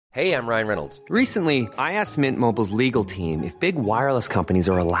Hey, I'm Ryan Reynolds. Recently, I asked Mint Mobile's legal team if big wireless companies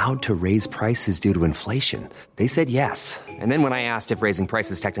are allowed to raise prices due to inflation. They said yes. And then when I asked if raising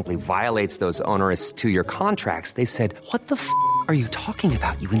prices technically violates those onerous 2-year contracts, they said, "What the are you talking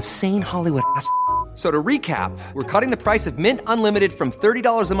about, you insane Hollywood ass?" So to recap, we're cutting the price of Mint Unlimited from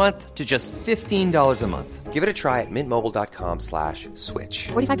 $30 a month to just $15 a month. Give it a try at mintmobile.com/switch.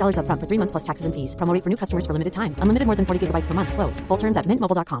 $45 up front for 3 months plus taxes and fees. Promo rate for new customers for limited time. Unlimited more than 40 gigabytes per month. Slows full terms at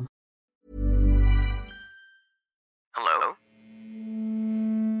mintmobile.com. Hello?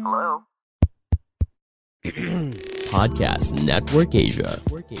 Hello? Podcast Network Asia.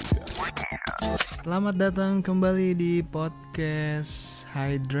 Selamat datang kembali di podcast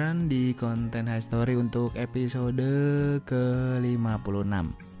Hydran di konten High Story untuk episode ke-56.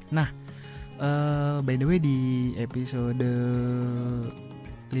 Nah, by the way di episode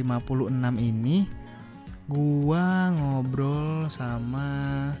 56 ini gua ngobrol sama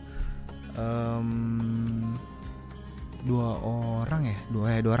dua orang,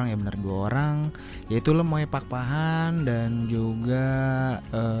 yaitu Lemoy Pakpahan dan juga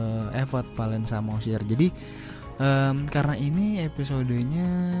Evot Valensa Mosier. Jadi karena ini episodenya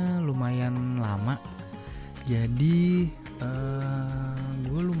lumayan lama, jadi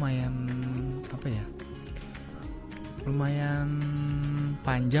gue lumayan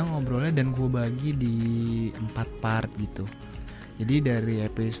panjang ngobrolnya dan gue bagi di 4 part gitu. Jadi dari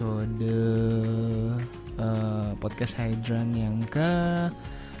episode podcast Hydran yang ke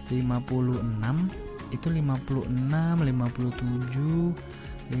 56 itu 56, 57,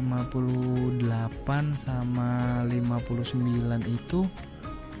 58 sama 59 itu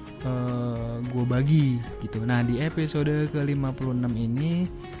gue bagi gitu. Nah di episode ke 56 ini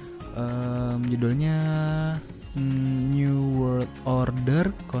judulnya New World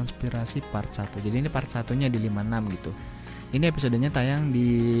Order Konspirasi Part 1. Jadi ini part 1-nya di 56 gitu. Ini episodenya tayang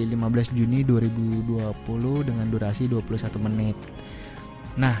di 15 Juni 2020 dengan durasi 21 menit.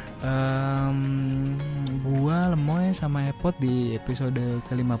 Nah, gua Lemoy sama Epot di episode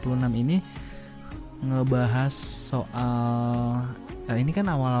ke-56 ini ngebahas soal ini kan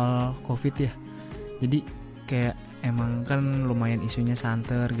awal Covid ya. Jadi kayak emang kan lumayan isunya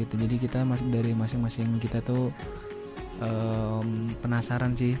santer gitu. Jadi kita dari masing-masing kita tuh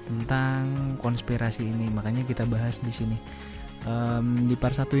penasaran sih tentang konspirasi ini, makanya kita bahas di sini. Di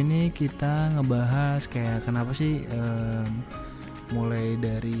part 1 ini kita ngebahas kayak kenapa sih mulai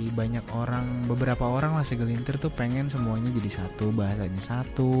dari beberapa orang lah segelintir tuh pengen semuanya jadi satu, bahasanya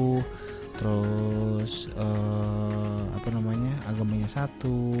satu, terus agamanya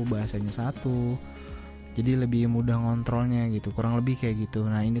satu, bahasanya satu. Jadi lebih mudah ngontrolnya gitu, kurang lebih kayak gitu.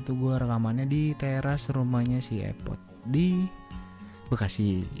 Nah ini tuh gue rekamannya di teras rumahnya si Epot di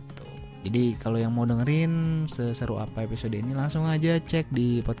Bekasi gitu. Jadi kalau yang mau dengerin seseru apa episode ini, langsung aja cek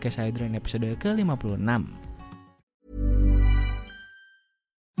di podcast Hydran episode ke-56.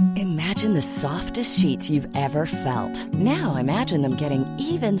 Imagine the softest sheets you've ever felt. Now imagine them getting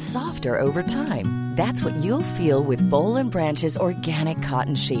even softer over time. That's what you'll feel with Boll & Branch's organic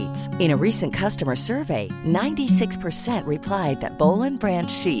cotton sheets. In a recent customer survey, 96% replied that Boll & Branch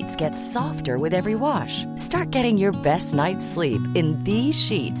sheets get softer with every wash. Start getting your best night's sleep in these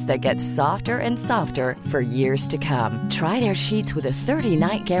sheets that get softer and softer for years to come. Try their sheets with a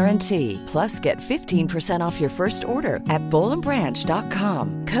 30-night guarantee. Plus, get 15% off your first order at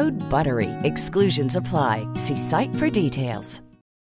bollandbranch.com. Code BUTTERY. Exclusions apply. See site for details.